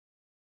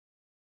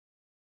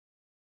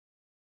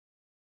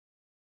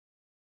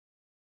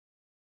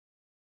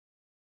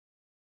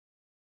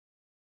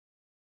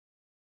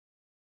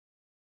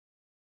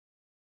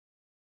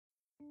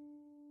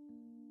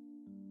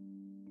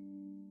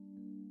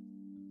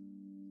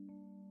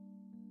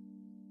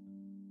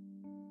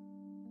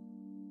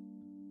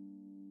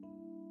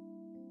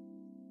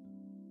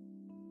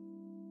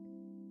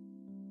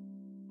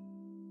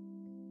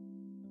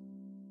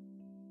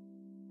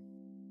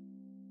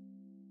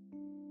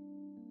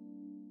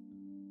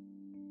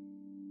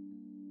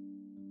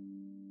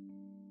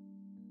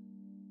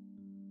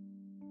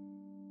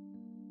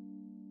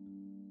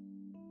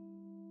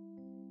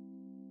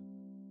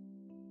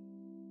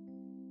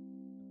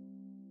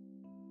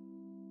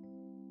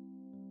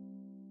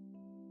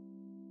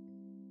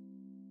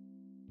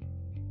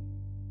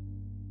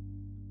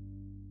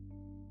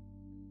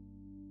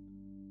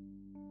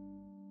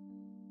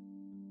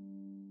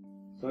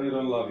So you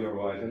don't love your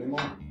wife anymore?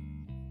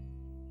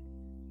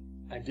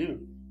 I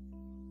do.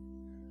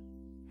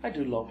 I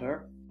do love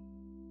her.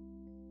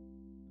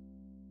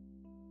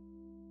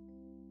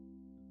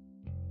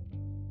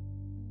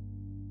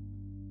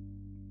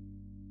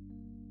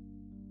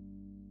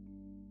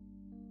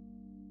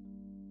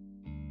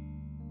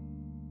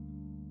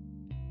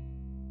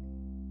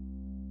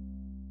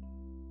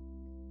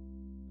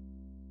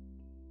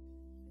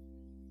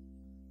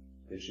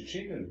 Did she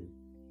cheat on you?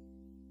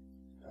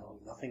 No,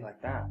 nothing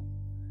like that.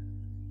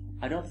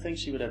 I don't think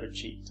she would ever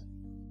cheat.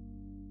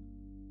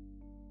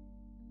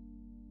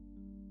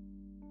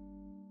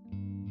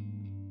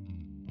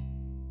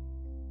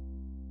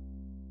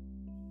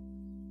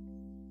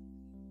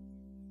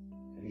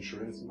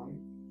 Insurance money?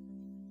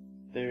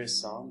 There is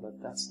some, but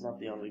that's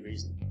not the only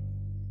reason.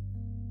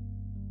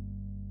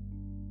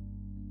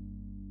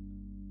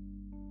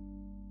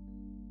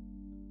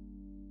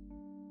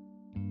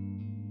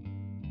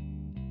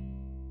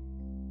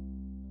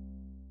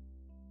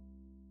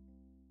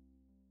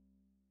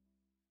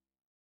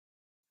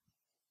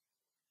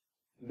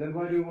 Then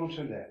why do you want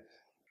her dead?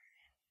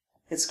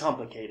 It's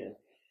complicated.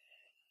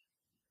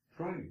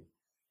 Try me.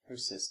 Her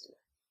sister.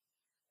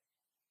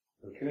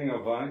 You're killing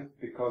your wife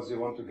because you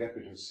want to get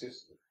with her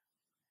sister.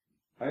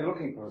 Are you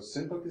looking for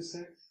sympathy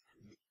sex?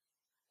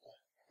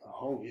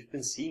 Oh, we've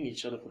been seeing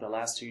each other for the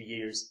last 2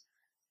 years.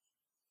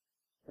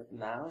 But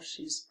now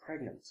she's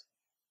pregnant.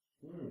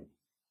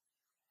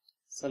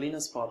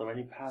 Salina's father, when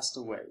he passed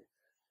away,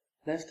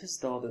 left his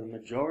daughter the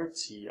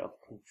majority of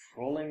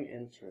controlling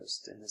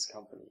interest in his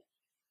company.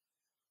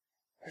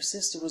 Her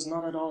sister was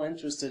not at all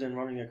interested in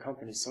running a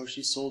company, so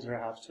she sold her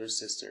out to her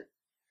sister.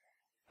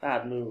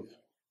 Bad move.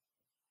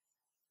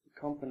 The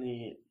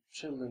company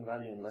tripled in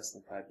value in less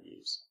than 5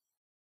 years.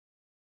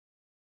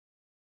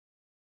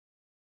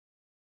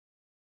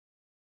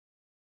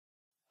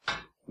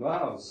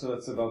 Wow, so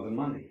it's about the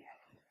money.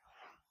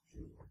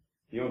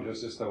 You and your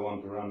sister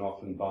want to run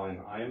off and buy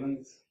an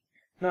island?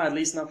 No, at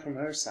least not from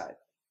her side.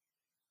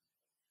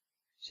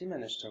 She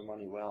managed her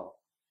money well.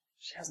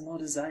 She has no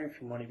desire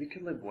for money. We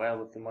could live well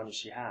with the money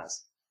she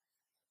has.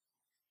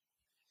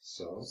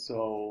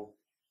 So,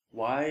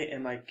 why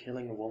am I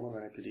killing a woman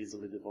when I could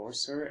easily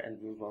divorce her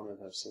and move on with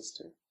her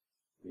sister?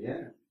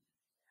 Yeah.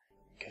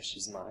 Because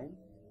she's mine?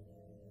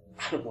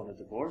 I don't want a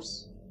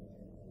divorce.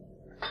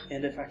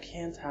 And if I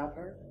can't have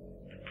her,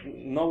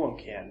 no one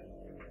can.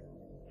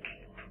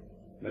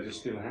 But you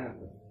still have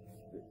her.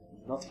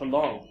 Not for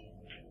long.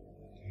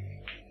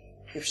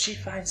 If she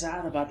finds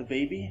out about the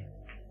baby,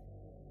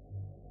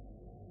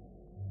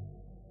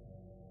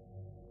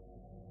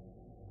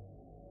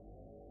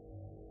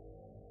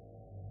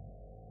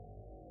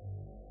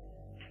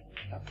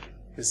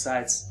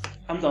 besides,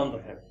 I'm done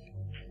with her.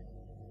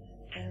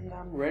 And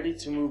I'm ready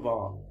to move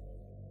on.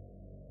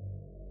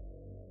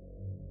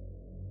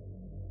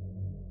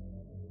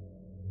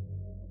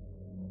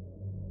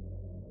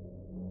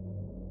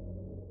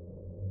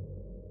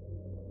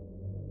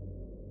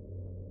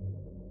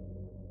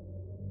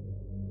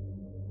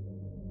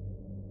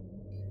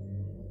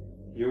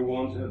 You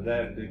want her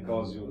dead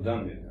because you're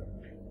done with her.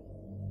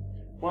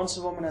 Once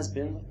a woman has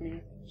been with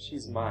me,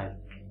 she's mine,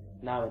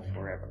 now and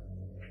forever.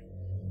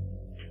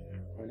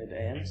 When it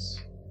ends,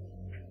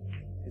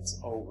 it's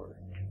over.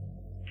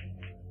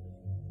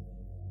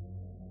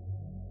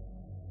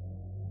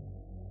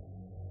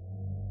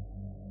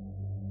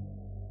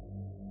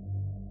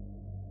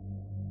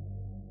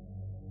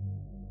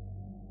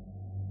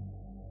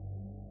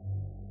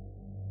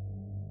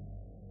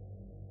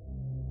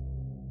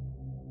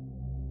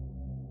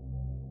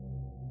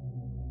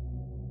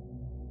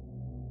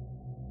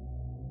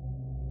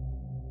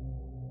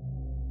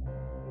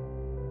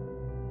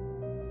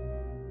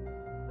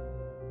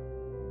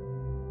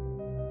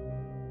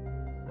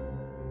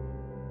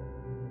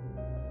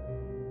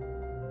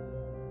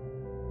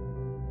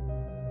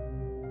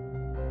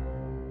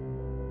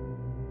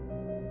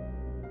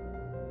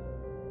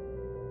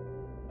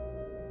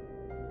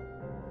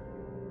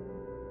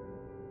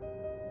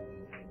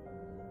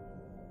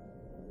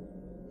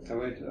 Now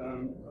wait,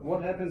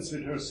 what happens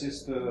with her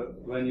sister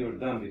when you're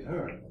done with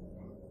her?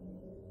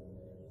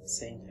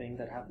 Same thing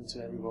that happened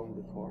to every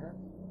woman before her.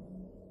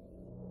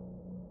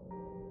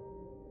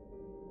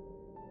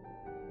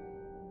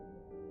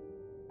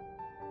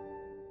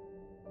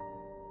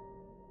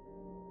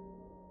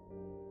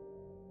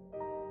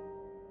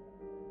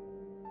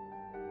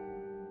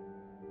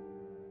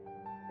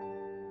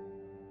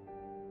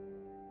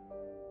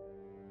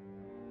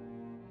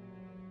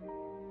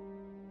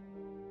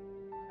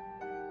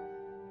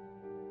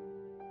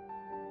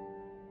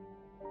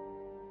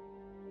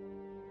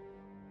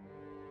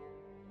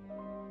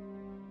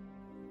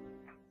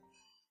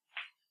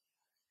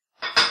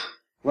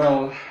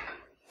 Well,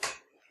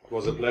 it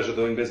was a pleasure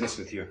doing business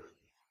with you.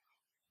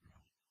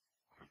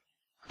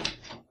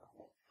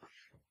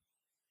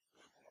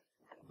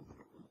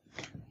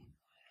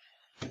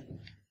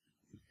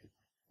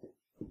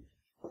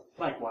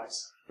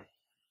 Likewise.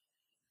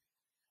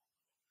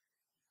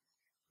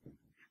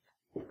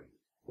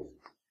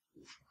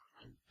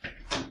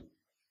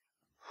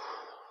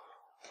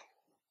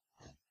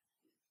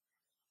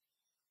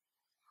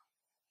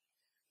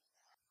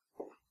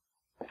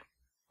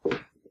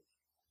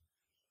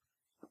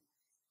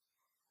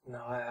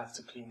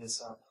 have to clean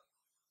this up.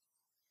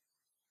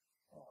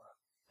 Oh,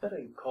 better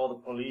call the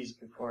police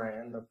before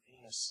I end up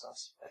being a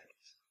suspect.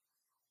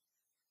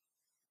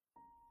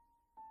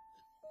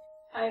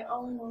 I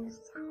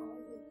almost called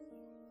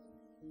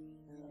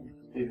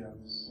you. Yeah,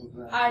 I'm so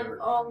glad I you're-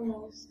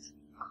 almost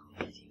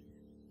called you.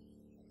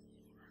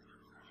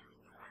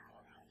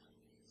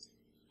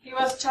 He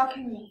was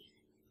choking me.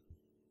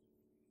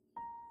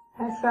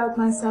 I felt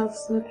myself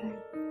slipping,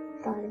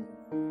 dying.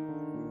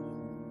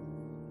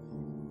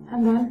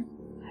 And then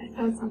I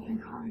felt something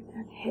hard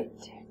that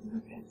hit in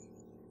the rib,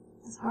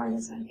 as hard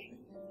as I could.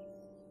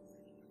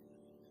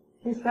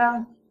 He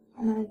fell,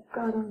 and I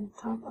got on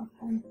top of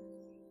him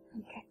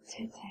and kept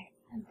hitting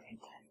and hitting.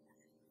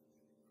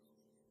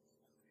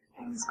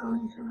 I was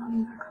going to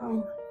run back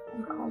home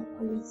and call the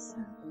police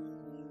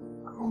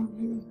and call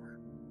you.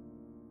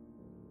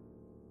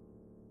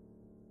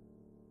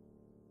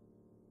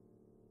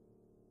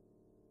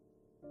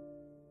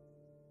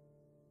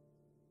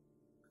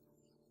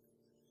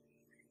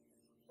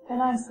 Then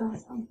I saw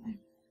something.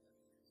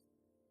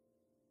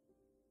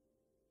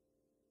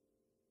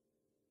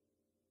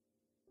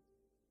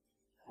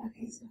 A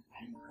piece of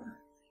paper.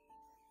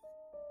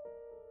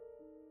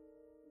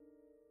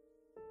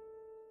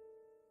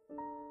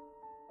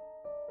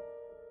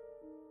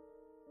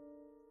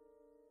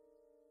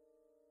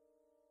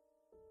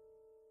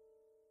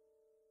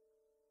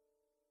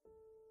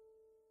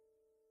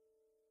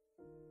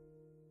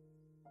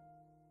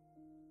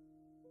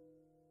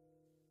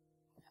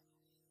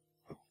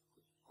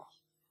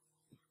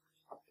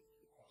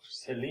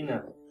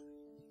 Selina,